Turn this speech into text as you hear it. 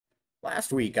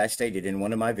Last week, I stated in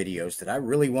one of my videos that I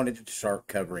really wanted to start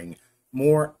covering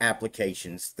more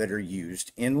applications that are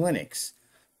used in Linux,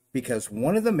 because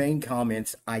one of the main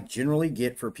comments I generally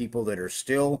get for people that are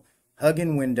still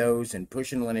hugging Windows and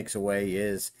pushing Linux away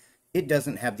is, it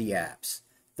doesn't have the apps.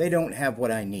 They don't have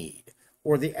what I need,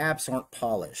 or the apps aren't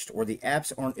polished, or the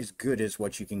apps aren't as good as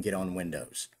what you can get on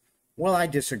Windows. Well, I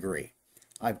disagree.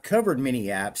 I've covered many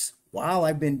apps while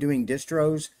I've been doing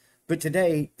distros, but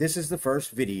today this is the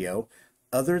first video,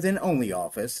 other than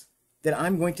OnlyOffice, that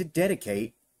I'm going to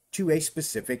dedicate to a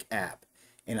specific app.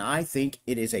 And I think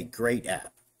it is a great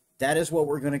app. That is what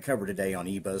we're going to cover today on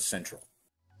eBuzz Central.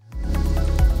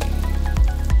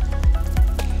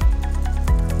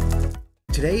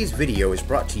 Today's video is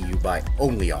brought to you by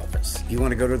OnlyOffice. If you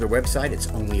want to go to their website, it's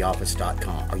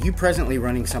onlyoffice.com. Are you presently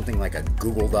running something like a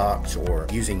Google Docs or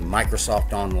using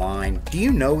Microsoft Online? Do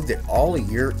you know that all of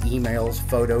your emails,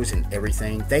 photos, and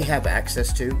everything they have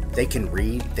access to, they can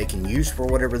read, they can use for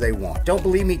whatever they want? Don't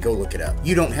believe me? Go look it up.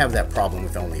 You don't have that problem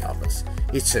with OnlyOffice.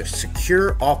 It's a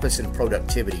secure office and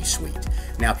productivity suite.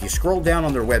 Now, if you scroll down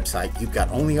on their website, you've got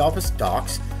OnlyOffice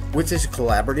Docs, which is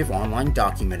collaborative online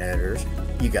document editors.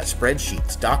 You've got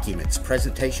spreadsheets, documents,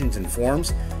 presentations, and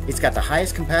forms. It's got the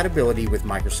highest compatibility with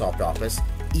Microsoft Office,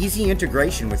 easy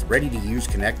integration with ready-to-use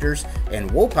connectors, and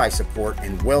WOPI support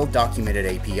and well-documented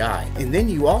API. And then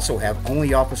you also have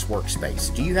OnlyOffice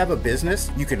Workspace. Do you have a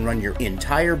business? You can run your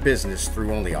entire business through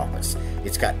OnlyOffice.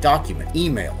 It's got document,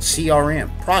 email, CRM,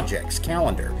 projects,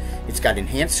 calendar. It's got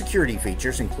enhanced security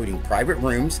features, including private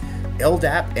rooms,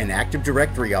 LDAP and Active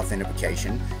Directory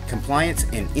authentication, compliance,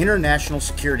 and international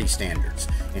security standards.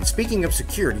 And speaking of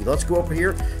security, let's go over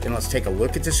here and let's take a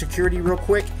look at the security real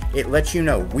quick. It lets you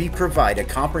know we provide a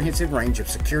comprehensive range of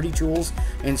security tools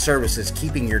and services,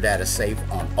 keeping your data safe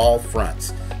on all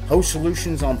fronts. Host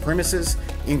solutions on premises,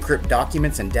 encrypt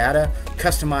documents and data,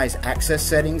 customize access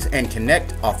settings, and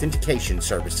connect authentication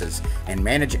services, and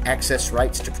manage access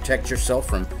rights to protect yourself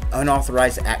from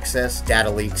unauthorized access, data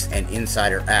leaks, and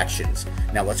insider actions.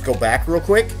 Now let's go back real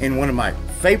quick, and one of my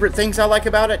favorite things I like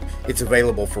about it, it's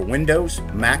available for Windows,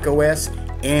 Mac OS,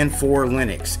 and for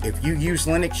Linux. If you use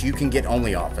Linux, you can get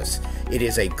OnlyOffice. It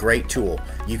is a great tool.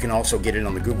 You can also get it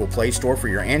on the Google Play Store for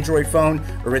your Android phone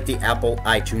or at the Apple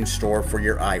iTunes Store for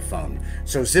your iPhone.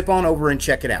 So zip on over and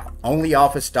check it out.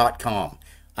 OnlyOffice.com.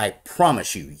 I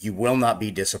promise you, you will not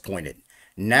be disappointed.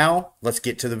 Now, let's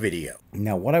get to the video.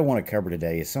 Now, what I want to cover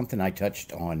today is something I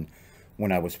touched on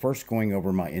when I was first going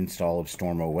over my install of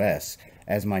Storm OS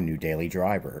as my new daily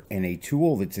driver, and a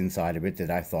tool that's inside of it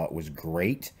that I thought was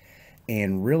great.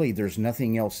 And really, there's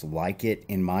nothing else like it,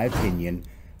 in my opinion,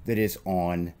 that is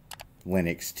on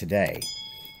Linux today.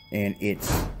 And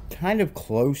it's kind of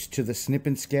close to the snip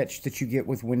and sketch that you get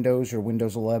with Windows or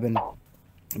Windows 11.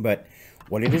 But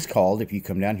what it is called, if you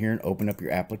come down here and open up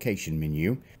your application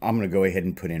menu, I'm going to go ahead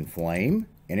and put in Flame,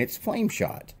 and it's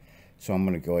Flameshot. So I'm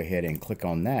going to go ahead and click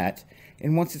on that.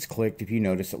 And once it's clicked, if you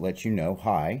notice, it lets you know,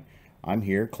 hi, I'm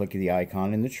here. Click the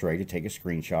icon in the tray to take a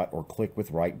screenshot, or click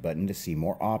with right button to see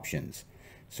more options.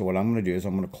 So what I'm going to do is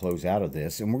I'm going to close out of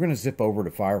this, and we're going to zip over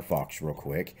to Firefox real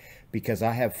quick, because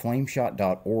I have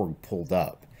flameshot.org pulled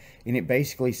up. And it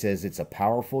basically says it's a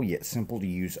powerful yet simple to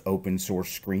use open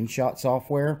source screenshot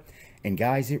software. And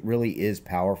guys, it really is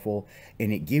powerful,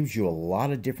 and it gives you a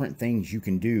lot of different things you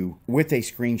can do with a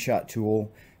screenshot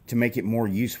tool to make it more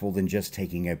useful than just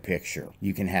taking a picture.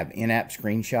 You can have in-app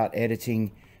screenshot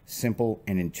editing, simple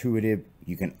and intuitive.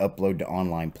 You can upload to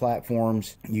online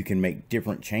platforms. You can make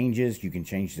different changes. You can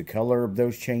change the color of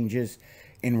those changes.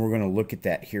 And we're going to look at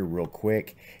that here real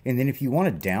quick. And then if you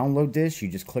want to download this, you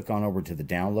just click on over to the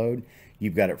download.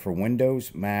 You've got it for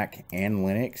Windows, Mac, and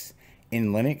Linux.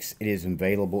 In Linux, it is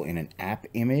available in an app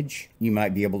image. You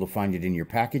might be able to find it in your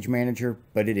package manager,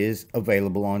 but it is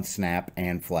available on Snap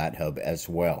and FlatHub as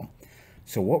well.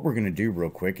 So what we're going to do real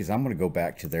quick is I'm going to go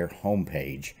back to their home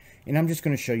page, and I'm just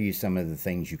going to show you some of the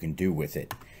things you can do with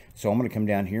it. So I'm going to come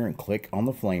down here and click on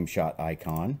the Flameshot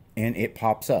icon, and it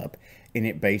pops up. And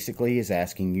it basically is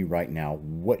asking you right now,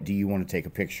 what do you want to take a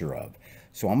picture of?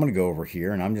 So I'm going to go over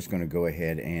here, and I'm just going to go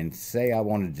ahead and say I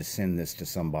wanted to send this to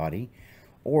somebody.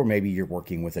 Or maybe you're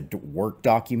working with a work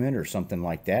document or something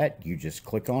like that. You just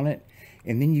click on it,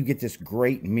 and then you get this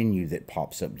great menu that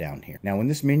pops up down here. Now, when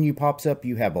this menu pops up,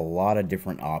 you have a lot of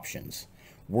different options.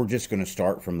 We're just going to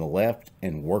start from the left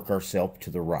and work ourselves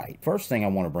to the right. First thing I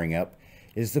want to bring up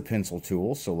is the pencil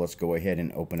tool. So let's go ahead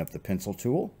and open up the pencil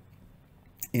tool.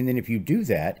 And then if you do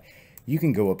that, you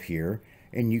can go up here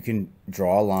and you can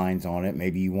draw lines on it.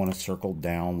 Maybe you want to circle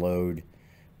download,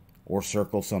 or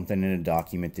circle something in a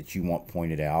document that you want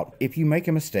pointed out. If you make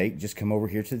a mistake, just come over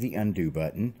here to the undo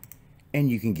button, and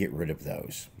you can get rid of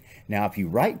those. Now, if you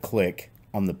right click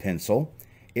on the pencil,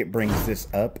 it brings this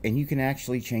up and you can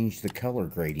actually change the color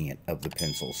gradient of the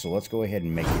pencil. So let's go ahead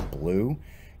and make it blue,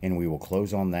 and we will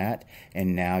close on that.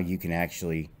 And now you can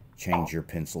actually change your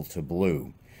pencil to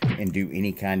blue and do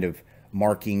any kind of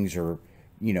markings or,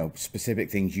 you know, specific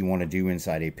things you want to do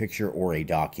inside a picture or a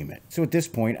document. So at this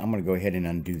point, I'm going to go ahead and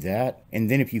undo that. And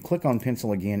then if you click on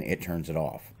pencil again, it turns it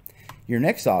off. Your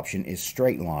next option is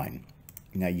straight line.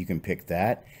 Now you can pick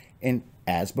that. And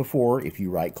as before, if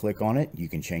you right click on it, you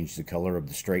can change the color of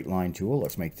the straight line tool.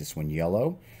 Let's make this one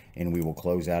yellow, and we will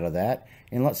close out of that.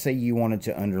 And let's say you wanted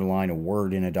to underline a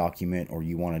word in a document, or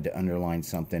you wanted to underline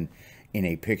something in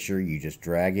a picture. You just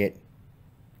drag it,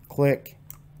 click,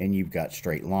 and you've got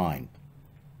straight line.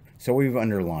 So we've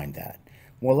underlined that.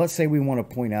 Well, let's say we want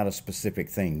to point out a specific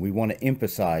thing. We want to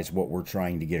emphasize what we're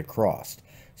trying to get across.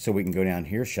 So we can go down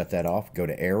here, shut that off, go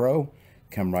to arrow,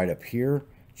 come right up here,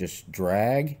 just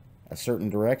drag a certain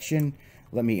direction.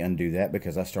 Let me undo that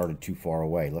because I started too far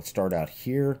away. Let's start out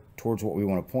here towards what we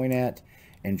want to point at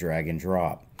and drag and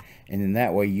drop. And then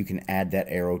that way you can add that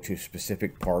arrow to a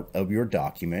specific part of your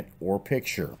document or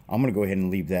picture. I'm going to go ahead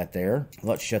and leave that there.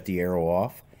 Let's shut the arrow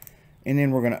off. And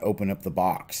then we're going to open up the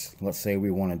box. Let's say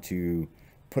we wanted to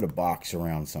put a box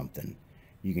around something.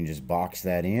 You can just box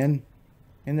that in,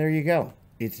 and there you go.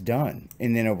 It's done.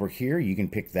 And then over here, you can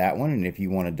pick that one. And if you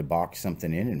wanted to box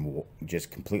something in and just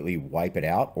completely wipe it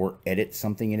out, or edit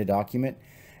something in a document,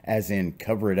 as in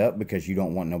cover it up because you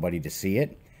don't want nobody to see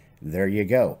it, there you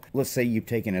go. Let's say you've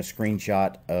taken a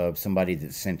screenshot of somebody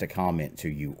that sent a comment to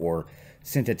you or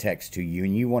sent a text to you,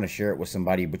 and you want to share it with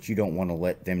somebody, but you don't want to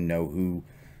let them know who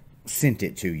sent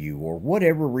it to you, or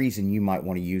whatever reason you might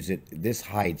want to use it. This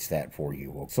hides that for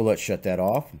you. So let's shut that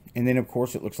off. And then of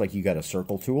course it looks like you got a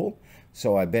circle tool.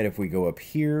 So I bet if we go up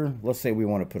here, let's say we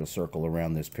want to put a circle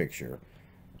around this picture.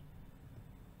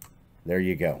 There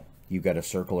you go. You've got a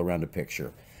circle around a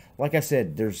picture. Like I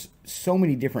said, there's so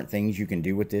many different things you can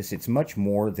do with this. It's much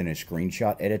more than a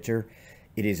screenshot editor.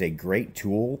 It is a great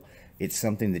tool. It's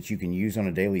something that you can use on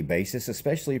a daily basis,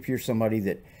 especially if you're somebody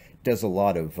that does a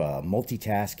lot of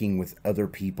multitasking with other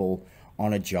people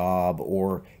on a job,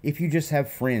 or if you just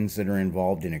have friends that are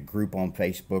involved in a group on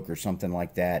Facebook or something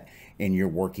like that, and you're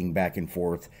working back and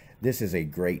forth. This is a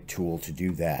great tool to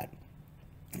do that.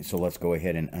 So let's go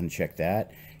ahead and uncheck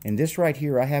that. And this right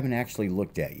here, I haven't actually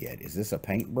looked at yet. Is this a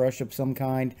paintbrush of some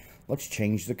kind? Let's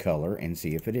change the color and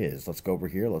see if it is. Let's go over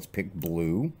here. Let's pick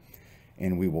blue,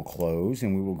 and we will close,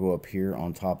 and we will go up here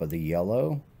on top of the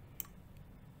yellow.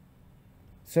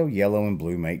 So yellow and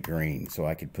blue make green. So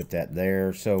I could put that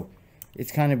there. So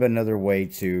it's kind of another way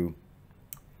to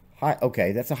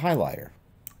okay, that's a highlighter.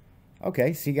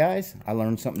 Okay, see guys, I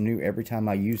learned something new every time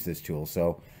I use this tool.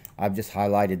 So I've just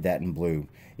highlighted that in blue.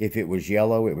 If it was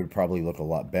yellow, it would probably look a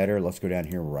lot better. Let's go down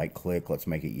here, right click, let's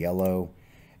make it yellow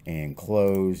and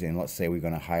close. And let's say we're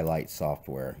going to highlight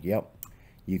software. Yep,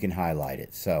 you can highlight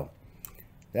it. So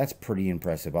that's pretty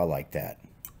impressive. I like that.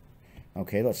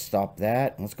 Okay, let's stop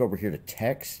that. Let's go over here to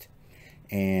text.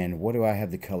 And what do I have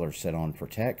the color set on for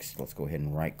text? Let's go ahead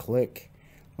and right click.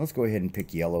 Let's go ahead and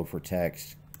pick yellow for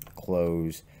text.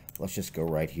 Close. Let's just go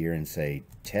right here and say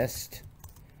test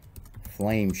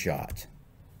Flameshot.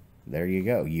 There you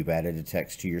go. You've added a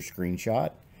text to your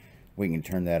screenshot. We can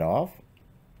turn that off.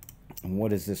 And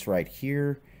what is this right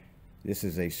here? This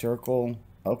is a circle.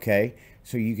 Okay,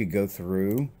 so you could go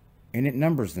through and it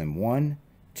numbers them. 1,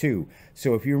 2.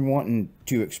 So if you're wanting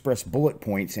to express bullet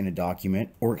points in a document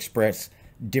or express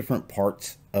different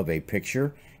parts of a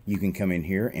picture, you can come in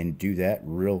here and do that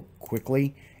real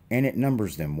quickly, and it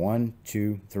numbers them. 1,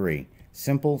 2, 3.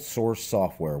 Simple source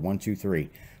software. 1, 2, 3.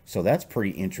 So that's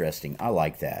pretty interesting. I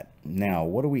like that. Now,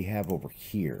 what do we have over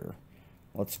here?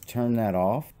 Let's turn that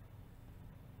off.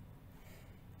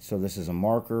 So this is a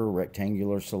marker,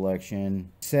 rectangular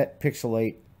selection. Set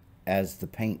pixelate as the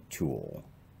paint tool.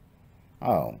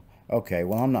 Oh, okay.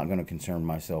 Well, I'm not going to concern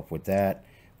myself with that.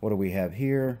 What do we have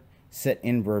here? Set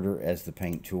inverter as the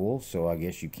paint tool. So I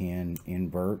guess you can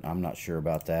invert. I'm not sure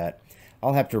about that.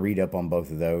 I'll have to read up on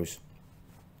both of those.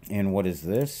 And what is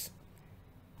this?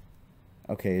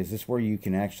 Okay, is this where you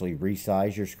can actually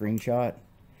resize your screenshot?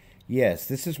 Yes,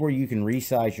 this is where you can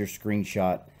resize your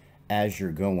screenshot as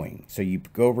you're going. So you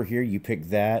go over here, you pick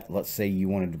that. Let's say you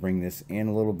wanted to bring this in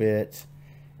a little bit,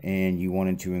 and you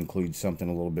wanted to include something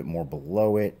a little bit more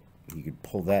below it. You could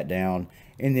pull that down,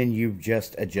 and then you've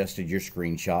just adjusted your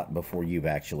screenshot before you've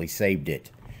actually saved it.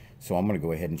 So I'm going to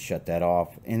go ahead and shut that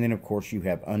off. And then of course you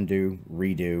have undo,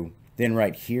 redo. Then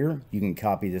right here, you can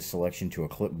copy this selection to a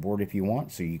clipboard if you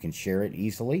want, so you can share it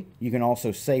easily. You can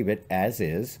also save it as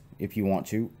is if you want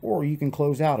to, or you can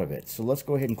close out of it. So let's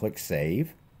go ahead and click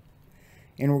save.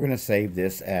 And we're going to save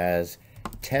this as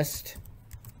test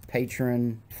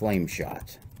patron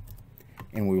Flameshot.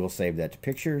 And we will save that to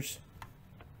pictures.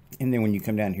 And then when you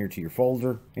come down here to your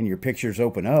folder and your pictures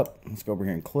open up, let's go over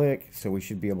here and click. So we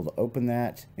should be able to open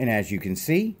that. And as you can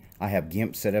see, I have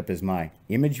GIMP set up as my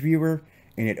image viewer,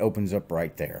 and it opens up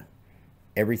right there.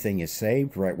 Everything is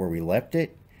saved right where we left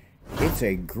it. It's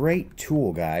a great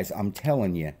tool, guys. I'm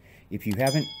telling you, if you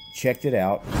haven't checked it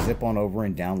out, zip on over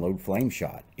and download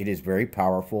Flameshot. It is very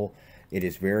powerful. It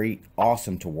is very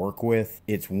awesome to work with.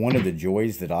 It's one of the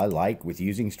joys that I like with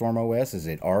using StormOS, is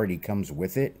it already comes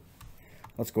with it.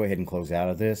 Let's go ahead and close out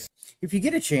of this. If you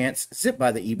get a chance, zip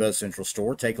by the eBuzz Central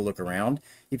Store, take a look around.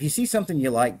 If you see something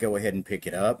you like, go ahead and pick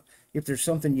it up. If there's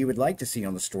something you would like to see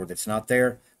on the store that's not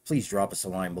there, please drop us a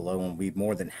line below, and we'll be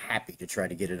more than happy to try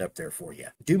to get it up there for you.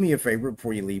 Do me a favor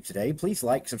before you leave today. Please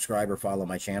like, subscribe, or follow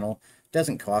my channel. It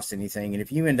doesn't cost anything, and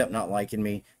if you end up not liking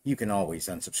me, you can always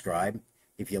unsubscribe.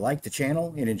 If you like the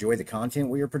channel and enjoy the content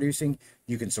we are producing,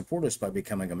 you can support us by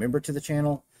becoming a member to the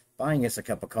channel, buying us a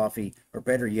cup of coffee, or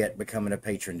better yet, becoming a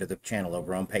patron to the channel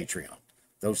over on Patreon.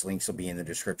 Those links will be in the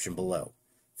description below.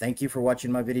 Thank you for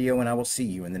watching my video, and I will see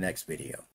you in the next video.